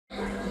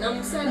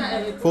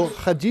For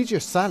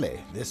Khadija Saleh,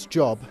 this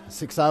job,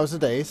 6 hours a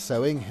day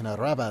sewing in a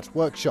Rabat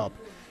workshop,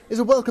 is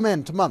a welcome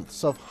end to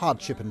months of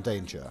hardship and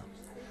danger.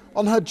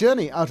 On her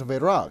journey out of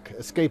Iraq,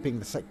 escaping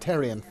the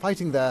sectarian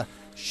fighting there,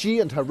 she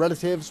and her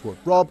relatives were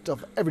robbed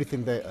of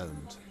everything they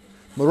owned.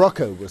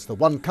 Morocco was the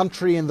one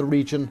country in the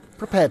region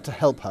prepared to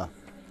help her.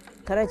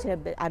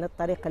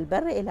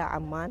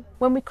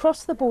 When we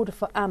crossed the border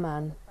for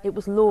Amman, it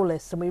was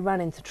lawless and we ran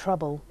into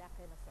trouble.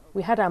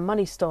 We had our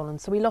money stolen,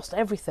 so we lost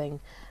everything,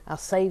 our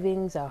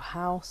savings, our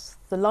house,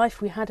 the life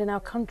we had in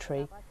our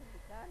country.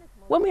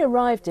 When we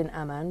arrived in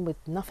Amman, with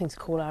nothing to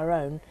call our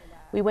own,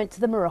 we went to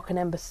the Moroccan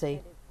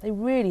embassy. They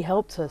really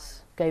helped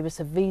us, gave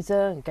us a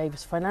visa and gave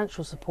us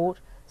financial support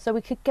so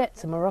we could get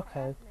to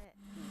Morocco.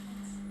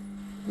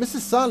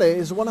 Mrs. Saleh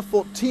is one of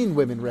 14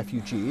 women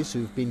refugees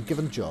who've been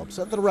given jobs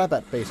at the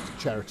Rabat-based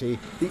charity,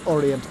 the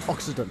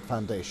Orient-Occident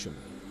Foundation.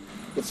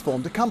 It's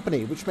formed a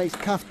company which makes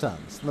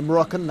kaftans, the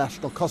Moroccan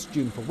national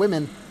costume for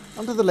women,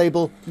 under the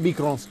label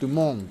Migrants du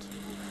Monde.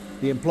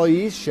 The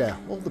employees share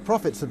all the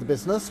profits of the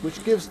business,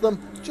 which gives them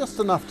just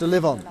enough to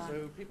live on.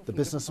 The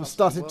business was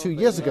started 2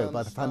 years ago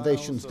by the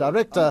foundation's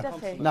director,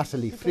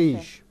 Nathalie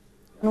Frige.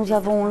 We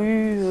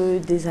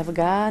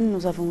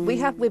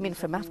have women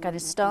from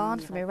Afghanistan,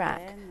 from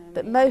Iraq,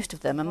 but most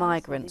of them are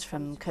migrants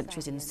from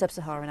countries in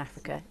sub-Saharan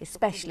Africa,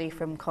 especially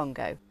from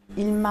Congo.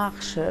 The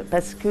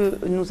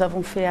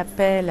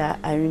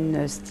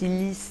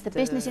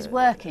business is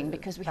working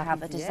because we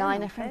have a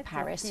designer from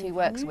Paris who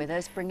works with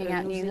us, bringing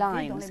out new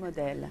lines.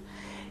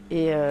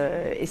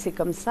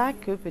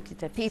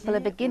 People are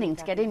beginning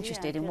to get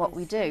interested in what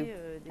we do,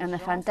 and the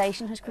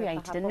foundation has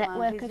created a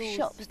network of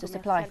shops to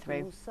supply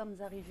through.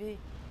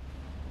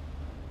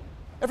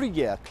 Every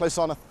year, close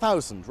on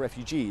 1,000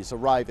 refugees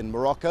arrive in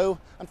Morocco,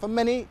 and for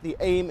many, the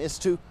aim is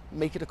to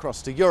make it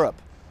across to Europe.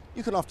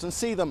 You can often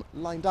see them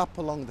lined up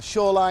along the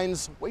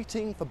shorelines,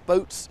 waiting for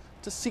boats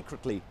to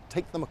secretly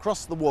take them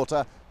across the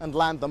water and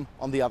land them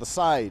on the other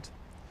side.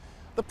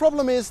 The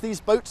problem is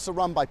these boats are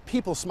run by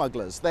people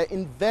smugglers. They're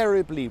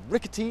invariably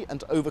rickety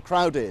and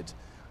overcrowded.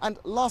 And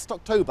last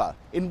October,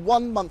 in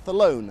 1 month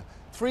alone,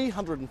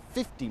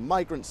 350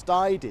 migrants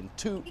died in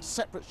 2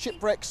 separate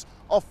shipwrecks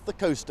off the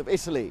coast of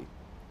Italy.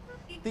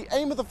 The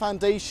aim of the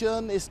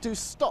foundation is to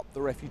stop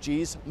the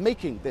refugees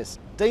making this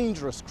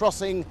dangerous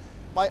crossing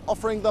by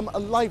offering them a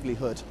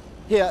livelihood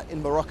here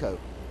in Morocco.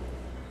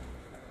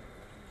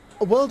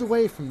 A world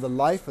away from the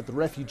life of the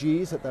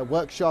refugees at their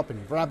workshop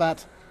in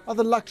Rabat are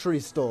the luxury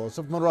stores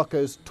of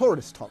Morocco's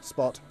tourist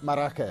hotspot,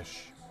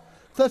 Marrakech.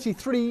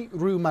 33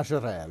 Rue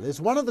Majorelle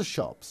is one of the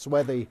shops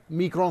where the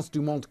Migrants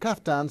du Monde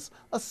kaftans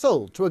are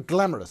sold to a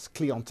glamorous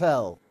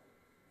clientele.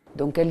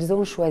 What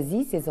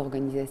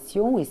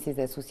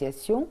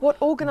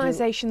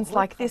organisations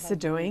like this are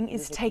doing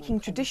is taking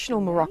traditional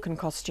Moroccan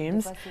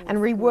costumes and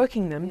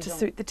reworking them to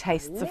suit the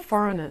tastes of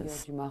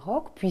foreigners.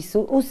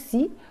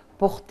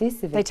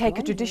 They take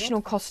a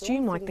traditional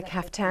costume like the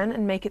kaftan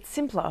and make it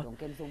simpler.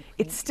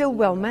 It's still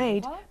well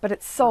made, but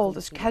it's sold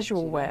as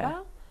casual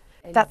wear.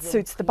 That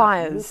suits the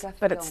buyers,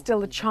 but it's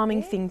still a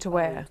charming thing to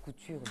wear.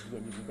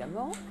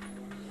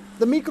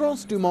 The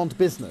Migrants du Monde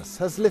business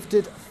has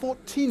lifted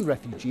 14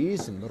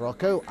 refugees in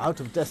Morocco out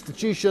of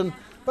destitution,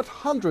 but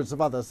hundreds of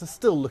others are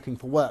still looking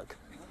for work.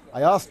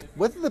 I asked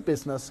whether the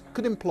business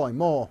could employ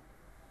more.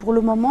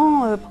 Demand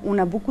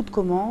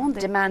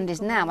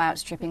is now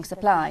outstripping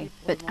supply,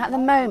 but at the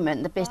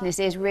moment the business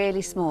is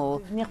really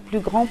small.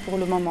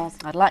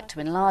 I'd like to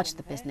enlarge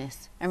the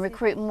business and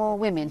recruit more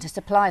women to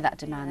supply that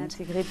demand.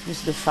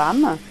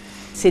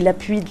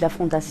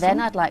 Then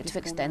I'd like to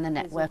extend the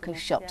network of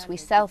shops we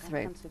sell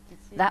through.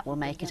 That will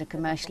make it a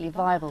commercially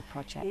viable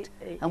project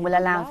and will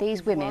allow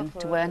these women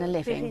to earn a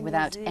living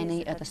without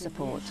any other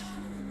support.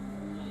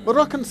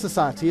 Moroccan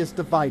society is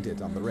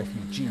divided on the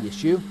refugee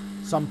issue.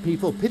 Some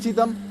people pity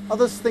them,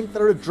 others think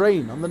they're a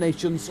drain on the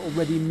nation's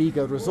already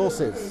meagre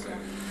resources.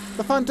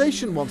 The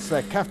foundation wants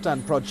their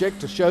kaftan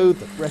project to show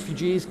that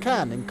refugees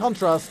can, in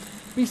contrast,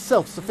 be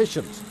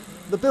self-sufficient,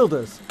 the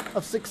builders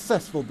of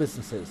successful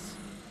businesses.